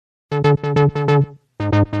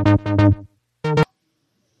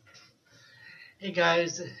Hey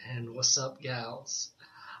guys, and what's up, gals?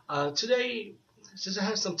 Today, since I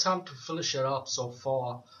have some time to finish it up so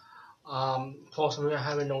far, of course, I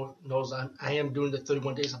haven't knows I am doing the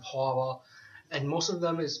 31 Days of Horror, and most of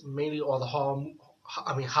them is mainly all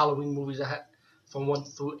the Halloween movies I had from 1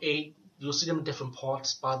 through 8. You'll see them in different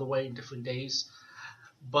parts, by the way, in different days.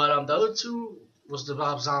 But the other two was the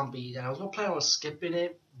Rob Zombie, and I was gonna plan on skipping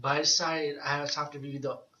it, but I decided I had time to review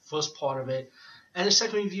the first part of it, and the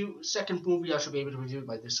second movie I should be able to review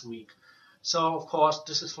by this week. So of course,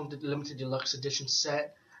 this is from the limited deluxe edition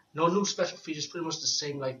set. No new special features, pretty much the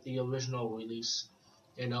same like the original release.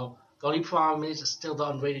 The only problem is it's still the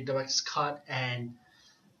unrated director's cut, and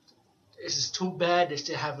this is too bad they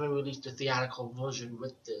still haven't released the theatrical version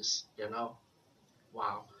with this.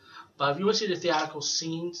 Wow. But if you want to see the theatrical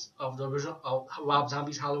scenes of the original of Rob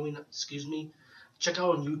Zombie's Halloween, check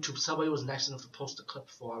out on YouTube. Somebody was nice enough to post a clip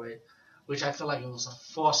for it, which I feel like it was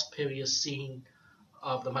a far superior scene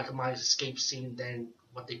of the Michael Myers escape scene than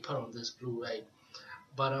what they put on this Blu-ray.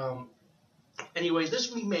 But anyways,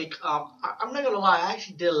 this remake, I'm not gonna lie, I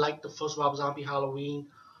actually did like the first Rob Zombie Halloween.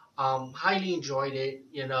 Highly enjoyed it.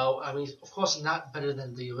 I mean, of course, not better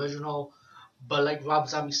than the original, but like Rob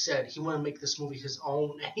Zombie said, he wanted to make this movie his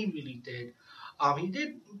own, and he really did.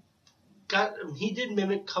 He did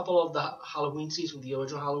mimic a couple of the Halloween scenes from the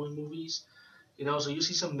original Halloween movies. So you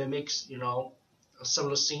see some mimics,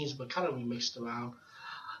 similar scenes, but kind of remixed around.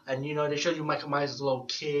 And they showed you Michael Myers as a little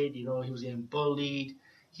kid. He was getting bullied.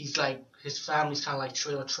 He's like his family's kind of like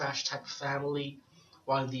trailer trash type of family,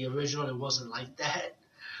 while in the original it wasn't like that.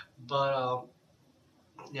 But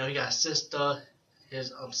he got a sister,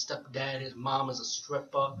 his stepdad, his mom is a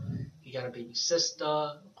stripper. He got a baby sister,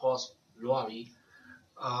 of course, Laurie.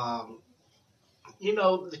 Um,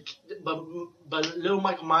 but little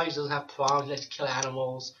Michael Myers doesn't have problems. He likes to kill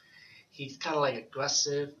animals. He's kind of like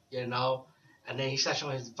aggressive. And then he started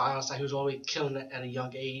showing his violence. Like he was always killing at a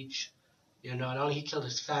young age. Not only he killed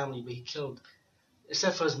his family, but he killed,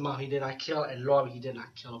 except for his mom, he did not kill, and Laurie he did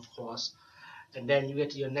not kill, of course. And then you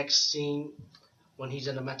get to your next scene when he's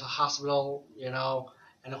in the mental hospital.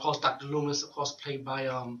 And of course Dr. Loomis, of course, played by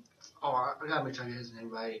I gotta make sure I get his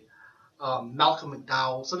name right. Malcolm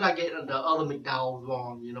McDowell. So I get the other McDowell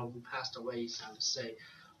wrong, who passed away, sad to say.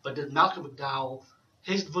 But the Malcolm McDowell,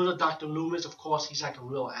 his version of Dr. Loomis, of course, he's like a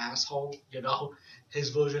real asshole, his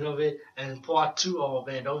version of it. And part two, oh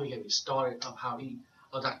man, don't even get me started of how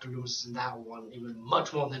Dr. Loomis is in that one, even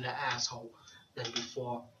much more than an asshole than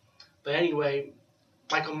before. But anyway,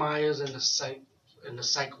 Michael Myers in the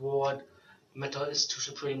psych ward, mental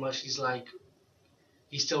institution pretty much, he's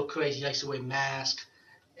still crazy, he likes to wear masks,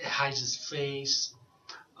 it hides his face.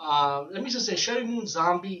 Let me just say, Sherry Moon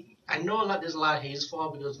Zombie, I know there's a lot of haters for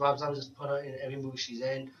her because Rob Zombie just put her in every movie she's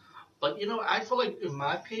in. But I feel like, in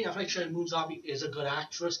my opinion, I feel like Sherry Moon Zombie is a good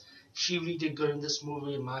actress. She really did good in this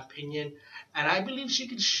movie, in my opinion. And I believe she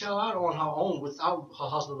could shell out on her own without her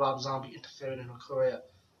husband Rob Zombie interfering in her career.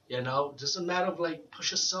 Just a matter of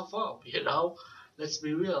push yourself up. Let's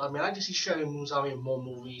be real. I mean, I just see Sherry Moon Zombie in more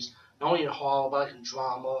movies, not only in horror, but in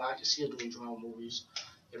drama. I can see her doing drama movies.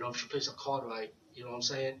 If she plays her card right. You know what I'm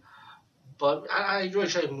saying? But I enjoy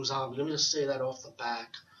Sherry Moon Zombie. Let me just say that off the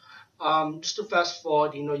back. Just to fast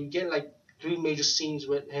forward, you get three major scenes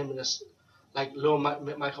with him in this, little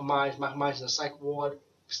Michael Myers. Michael Myers in the psych ward,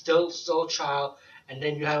 still a child, and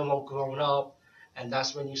then you have him all grown up, and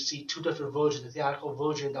that's when you see two different versions: the theatrical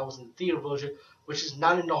version that was in the theater version, which is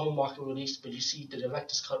not in the home market release, but you see the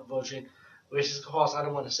director's cut version, which is, of course, I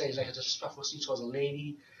don't want to say it's like a disrespectful scene towards a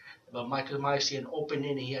lady, but Michael Myers had an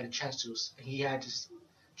opening and he had his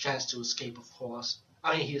chance to escape, of course.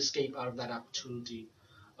 I mean, he escaped out of that opportunity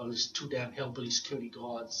of his two damn hillbilly security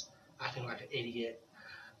guards acting like an idiot.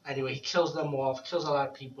 Anyway, he kills them off, kills a lot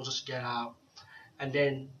of people just to get out. And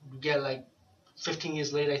then you get 15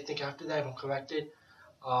 years later, I think after that, if I'm corrected,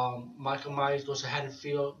 Michael Myers goes to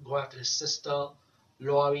Haddonfield, go after his sister,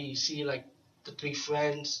 Laurie. You see the three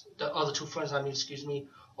friends, the other two friends, excuse me,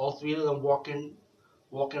 all three of them walking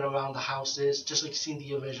around the houses, just like you see in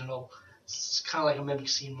the original. It's kind of like a mimic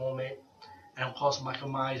scene moment. And of course, Michael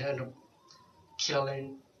Myers ended up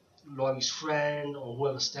killing Laurie's friend or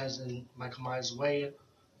whoever stands in Michael Myers'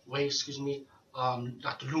 excuse me.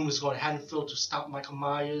 Dr. Loomis going to Haddonfield to stop Michael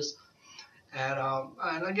Myers.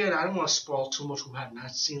 And again, I don't want to spoil too much who have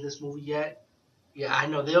not seen this movie yet. Yeah, I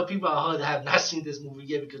know there are people out here that have not seen this movie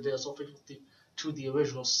yet because they are so faithful to the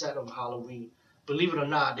original set of Halloween. Believe it or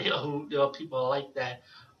not, there are people like that.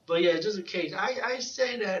 But yeah, just in case, I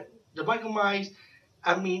say that the Michael Myers,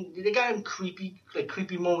 I mean, they got him creepy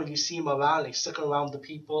moment you see him around, sucking around the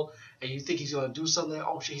people, and you think he's gonna do something.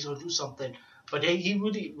 Oh shit, he's gonna do something. But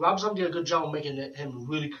Rob Zombie did a good job of making him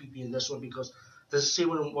really creepy in this one because there's a scene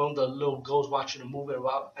when one of the little girls watching the movie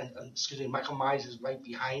and excuse me, Michael Myers is right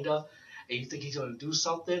behind her, and you think he's gonna do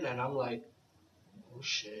something, and I'm like, oh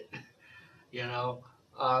shit, you know.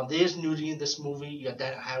 There's nudity in this movie. You got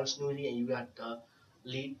that Harris nudity, and you got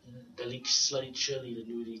lead, the lead slutty cheerleader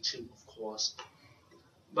nudity too, of course.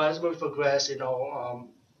 But as the movie progressed,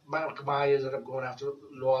 Michael Myers ended up going after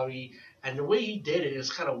Laurie, and the way he did it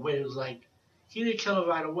is kind of weird. It was like he didn't kill her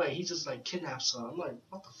right away. He just like kidnaps her. I'm like,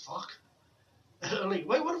 what the fuck? Like,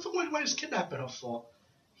 wait, what the fuck? Why is kidnapping her for?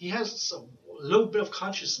 He has a little bit of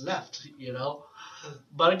conscience left, you know.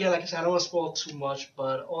 But again, like I said, I don't want to spoil too much.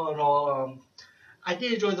 But all in all, I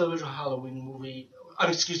did enjoy the original Halloween movie. I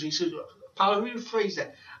mean, excuse me. Let me rephrase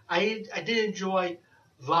that. I did enjoy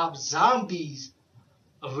Rob Zombie's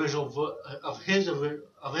of his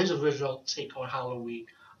original take on Halloween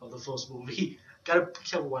of the first movie. Gotta be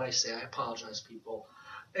careful what I say. I apologize, people.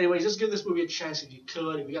 Anyway, just give this movie a chance if you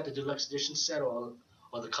could. If you got the deluxe edition set or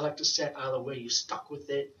the collector's set, either way, you're stuck with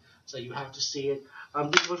it, so you have to see it.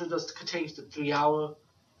 This version does contains the 3 hour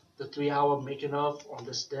making of on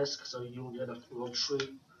this disc, so you'll get a real treat.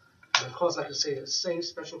 And of course, like I say, the same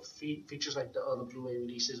special features like the other Blu-ray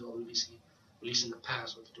releases or released in the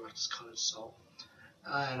past with the director's cut. So,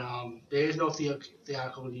 and there is no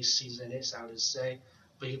theatrical release season in it, so I would say,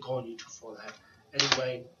 but you can go on YouTube for that.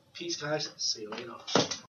 Anyway, peace, guys. See you later.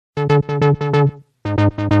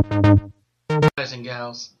 Guys and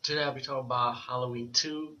gals, today I'll be talking about Halloween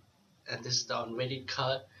 2, and this is the unrated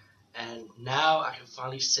cut. And now I can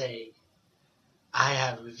finally say I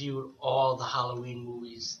have reviewed all the Halloween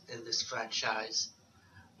movies in this franchise,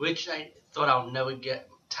 which I thought I would never get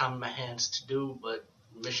time in my hands to do, but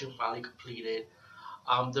mission finally completed.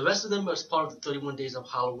 The rest of them are part of the 31 Days of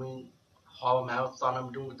Halloween horror marathon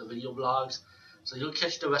I'm doing with the video blogs. So you'll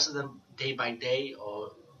catch the rest of them day by day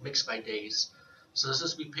or mixed by days. So let's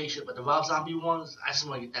just be patient. But the Rob Zombie ones, I just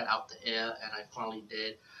want to get that out the air, and I finally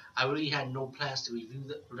did. I really had no plans to review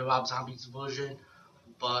the Rob Zombie's version,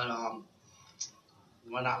 but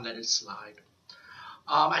why not let it slide?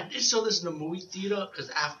 I did show this in the movie theater because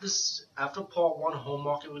after part 1 home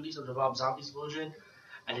market release of the Rob Zombie's version,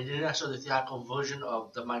 and they didn't show the theatrical version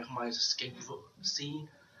of the Michael Myers escape scene,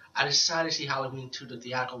 I decided to see Halloween 2, the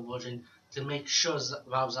theatrical version, to make sure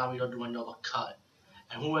Rob Zombie don't do another cut.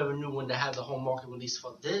 And whoever knew when they had the home market release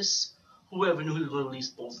for this, whoever knew he was going to release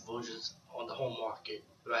both versions on the home market,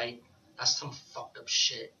 right? That's some fucked up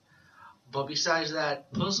shit. But besides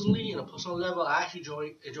that, personally, on a personal level, I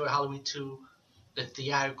actually enjoy Halloween 2, the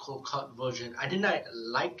theatrical cut version. I did not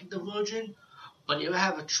like the version, but if I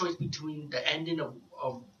have a choice between the ending of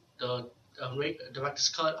the director's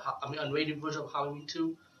cut, unrated version of Halloween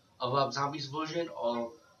 2, of Rob Zombie's version,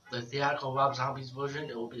 or the theatrical Rob Zombie's version,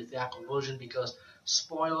 it will be the theatrical version because,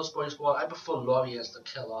 spoiler, I prefer Laurie as the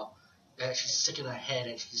killer. That she's sick in her head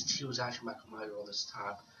and she was actually Michael Myers all this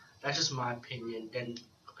time. That's just my opinion. Then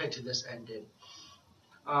compared to this ending,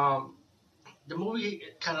 the movie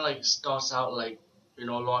kind of like starts out like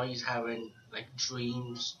Laurie's having like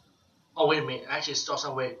dreams. Oh wait a minute, actually it starts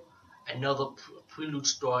out with another prelude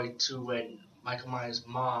story to when Michael Myers'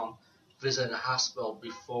 mom visited the hospital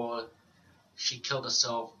before she killed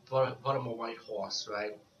herself, brought him a white horse,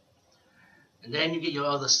 right? And then you get your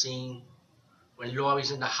other scene when Laurie's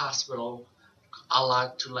in the hospital, a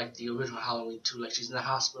lot to like the original Halloween 2, like she's in the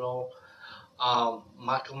hospital.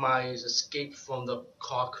 Michael Myers escaped from the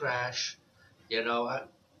car crash,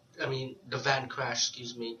 I mean the van crash,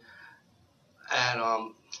 excuse me.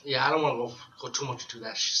 And yeah, I don't want to go too much into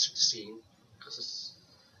that scene because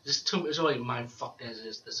it's already mind fucked as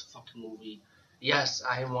is this fucking movie. Yes,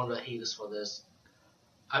 I am one of the haters for this.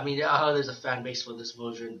 I mean, I heard there's a fan base for this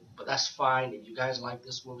version, but that's fine. If you guys like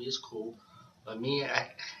this movie, it's cool. But me,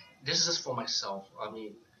 this is just for myself. I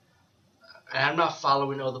mean, and I'm not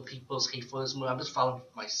following other people's hate for this movie. I'm just following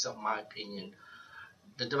myself, my opinion.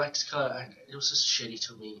 The director's cut, it was just shitty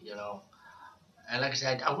to me, And like I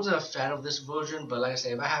said, I wasn't a fan of this version, but like I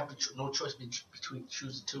said, if I have no choice between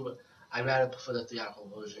choosing two, I'd rather prefer the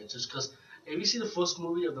theatrical version. Just because if you see the first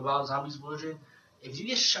movie of the Rob Zombies version, if you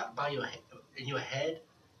get shot by in your head,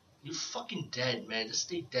 you fucking dead, man. Just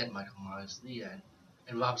stay dead, Michael Myers. The end.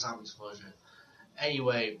 In Rob Zombie's version.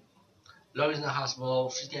 Anyway, Laurie's in the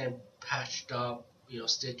hospital. She's getting patched up,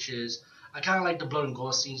 stitches. I kind of like the blood and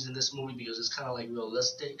gore scenes in this movie because it's kind of like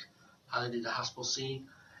realistic how they did the hospital scene.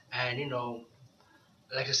 And,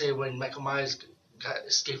 like I say, when Michael Myers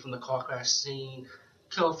escaped from the car crash scene,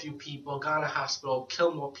 killed a few people, got in the hospital,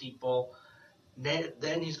 killed more people,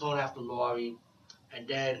 then he's going after Laurie, and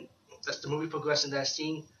then as the movie progressed in that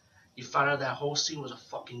scene, you find out that whole scene was a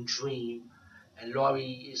fucking dream, and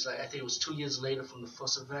Laurie is like I think it was 2 years later from the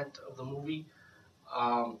first event of the movie.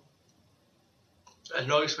 Um, and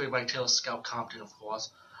Laurie's played by Taylor Scout Compton, of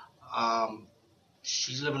course. Um,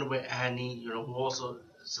 she's living with Annie, who also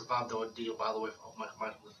survived the ordeal, by the way, of Michael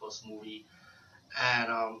Myers from the first movie.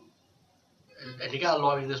 And and they got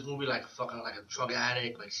Laurie in this movie like fucking like a drug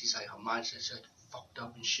addict, like she's like her mindset, she's like fucked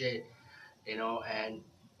up and shit, and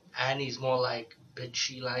Annie's more like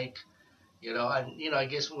bitchy, like, and I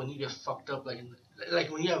guess when you get fucked up, like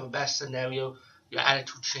when you have a bad scenario, your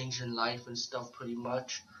attitude changes in life and stuff, pretty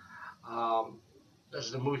much. Um,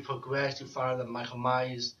 as the movie progressed, you find out that Michael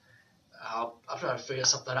Myers. I'm trying to figure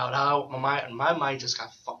something out. How my mind just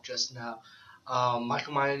got fucked just now.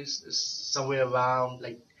 Michael Myers is somewhere around.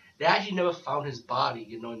 Like they actually never found his body,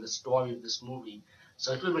 in the story of this movie.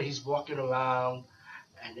 So it's when he's walking around,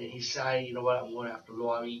 and then he said, "You know what? I'm going after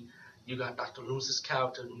Laurie." You got Dr. Loomis's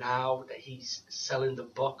character now that he's selling the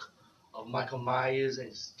book of Michael Myers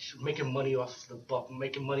and making money off the book,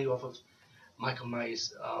 making money off of Michael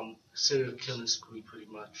Myers' serial killing spree, pretty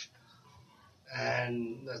much.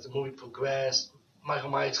 And as the movie progressed, Michael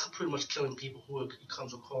Myers pretty much killing people who he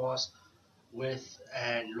comes across with,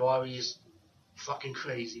 and Laurie is fucking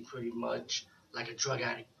crazy, pretty much like a drug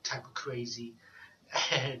addict type of crazy.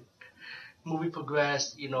 And movie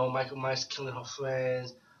progressed, Michael Myers killing her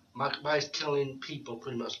friends, Michael Myers killing people,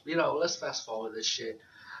 pretty much. Let's fast forward this shit.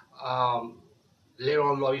 Um, Later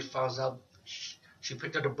on, Laurie finds out she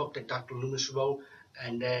picked up the book that Dr. Loomis wrote,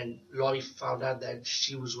 and then Laurie found out that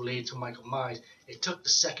she was related to Michael Myers. It took the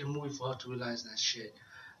second movie for her to realize that shit.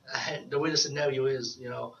 And the way the scenario is,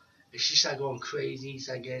 if she started going crazy, she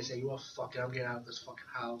started getting, saying, "You want fuck it, I'm getting out of this fucking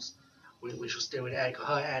house." When she was staying with Annie,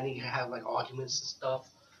 her and Annie had like arguments and stuff,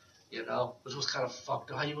 which was kind of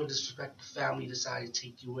fucked up. How you gonna disrespect the family decided to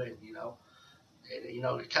take you in.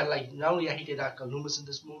 And, kind of like, not only I hated Dr. Loomis in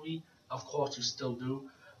this movie, of course you still do,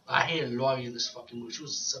 but I hated Laurie in this fucking movie. She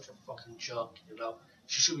was such a fucking jerk.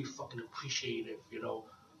 She should be fucking appreciative,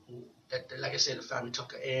 that like I said, the family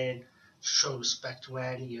took her in, show respect to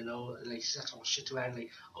Annie, and like she said some shit to Annie,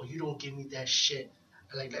 like, "Oh, you don't give me that shit,"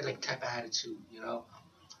 like type of attitude.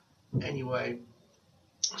 Anyway,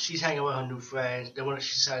 she's hanging with her new friends. Then when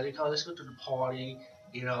she decided, like, "Oh, let's go to the party,"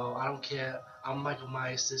 I don't care. I'm Michael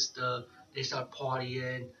Myers' sister. They start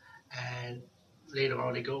partying, and later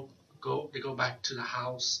on they go back to the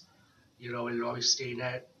house, where Laurie's staying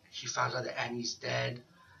at. She finds out that Annie's dead,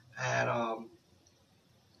 and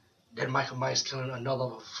then Michael Myers killing another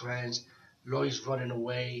of her friends. Laurie's running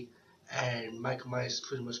away, and Michael Myers is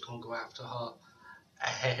pretty much gonna go after her.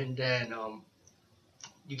 And then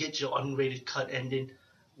you get your unrated cut ending,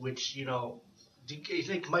 which do you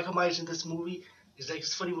think Michael Myers in this movie is like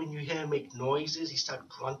it's funny when you hear him make noises, he starts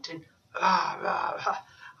grunting. Ah, ah, ah.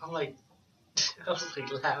 I'm like, I was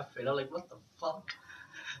like laughing. I'm like, what the fuck?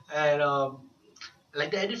 And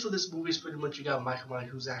like the ending for this movie is pretty much you got Michael Myers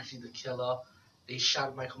who's actually the killer. They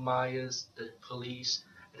shot Michael Myers, the police,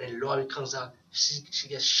 and then Laurie comes out. She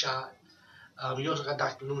gets shot. You also got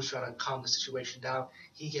Dr. Loomis trying to calm the situation down.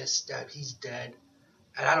 He gets stabbed. He's dead.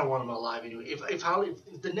 And I don't want him alive anyway.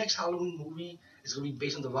 If the next Halloween movie is gonna be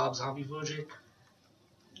based on the Rob Zombie version,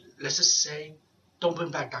 let's just say, don't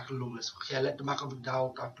bring back Dr. Loomis. Okay, let the Michael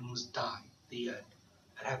McDowell Dr. Loomis die. The end.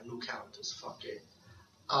 And have new characters. Fuck it.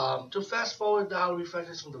 To fast forward the Halloween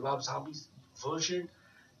franchise from the Rob Zombie version,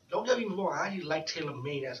 don't get me wrong. I actually like Taylor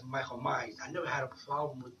Mane as Michael Myers. I never had a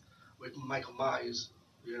problem with Michael Myers.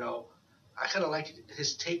 You know, I kind of like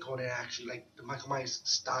his take on it actually, like the Michael Myers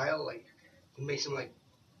style. Like he makes him like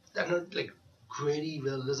I don't know, like gritty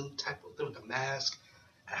realism type of thing with the mask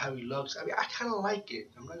and how he looks. I mean, I kind of like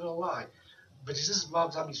it. I'm not gonna lie. But this is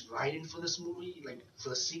Rob Zombie's writing for this movie, like for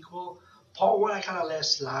the sequel. Part one, I kind of let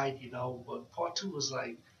slide, but part two was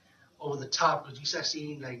like over the top because you start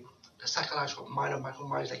seeing like the psychological mind of Michael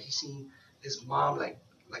Myers, like he's seeing his mom like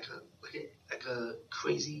a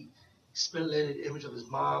crazy split image of his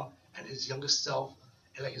mom and his younger self,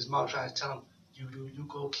 and like his mom trying to tell him, you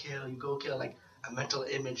go kill, like a mental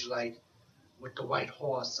image like with the white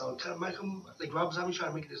horse. So kind of Michael, like Rob Zombie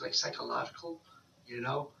trying to make it as like psychological, you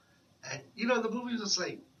know, and the movie was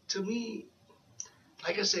like to me,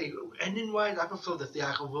 like I say, ending wise, I prefer the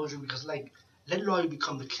theatrical version because like let Laurie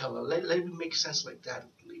become the killer. Let it make sense like that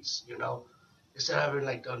at least, instead of having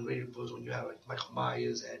like the unrated version when you have like Michael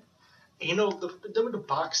Myers and the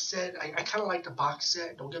box set. I kind of like the box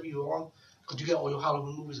set. Don't get me wrong, because you get all your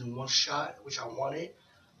Halloween movies in one shot, which I wanted.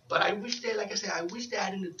 But I wish they, like I said, I wish they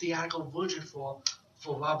added the theatrical version for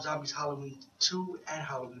Rob Zombie's Halloween 2 and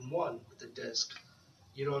Halloween 1 with the disc.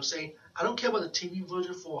 You know what I'm saying? I don't care about the TV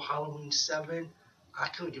version for Halloween 7. I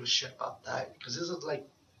couldn't give a shit about that because this is like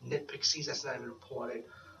nitpick scenes, that's not even important.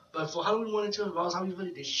 But for Halloween 1 and 2 and Rose Halloween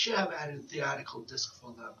Village, they should have added a theatrical disc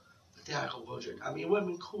for them, the theatrical version. I mean, it would have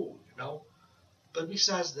been cool, you know. But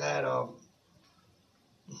besides that,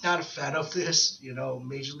 not a fan of this, you know,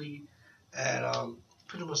 majorly. And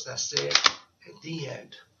pretty much that's it. At the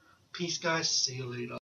end. Peace, guys. See you later.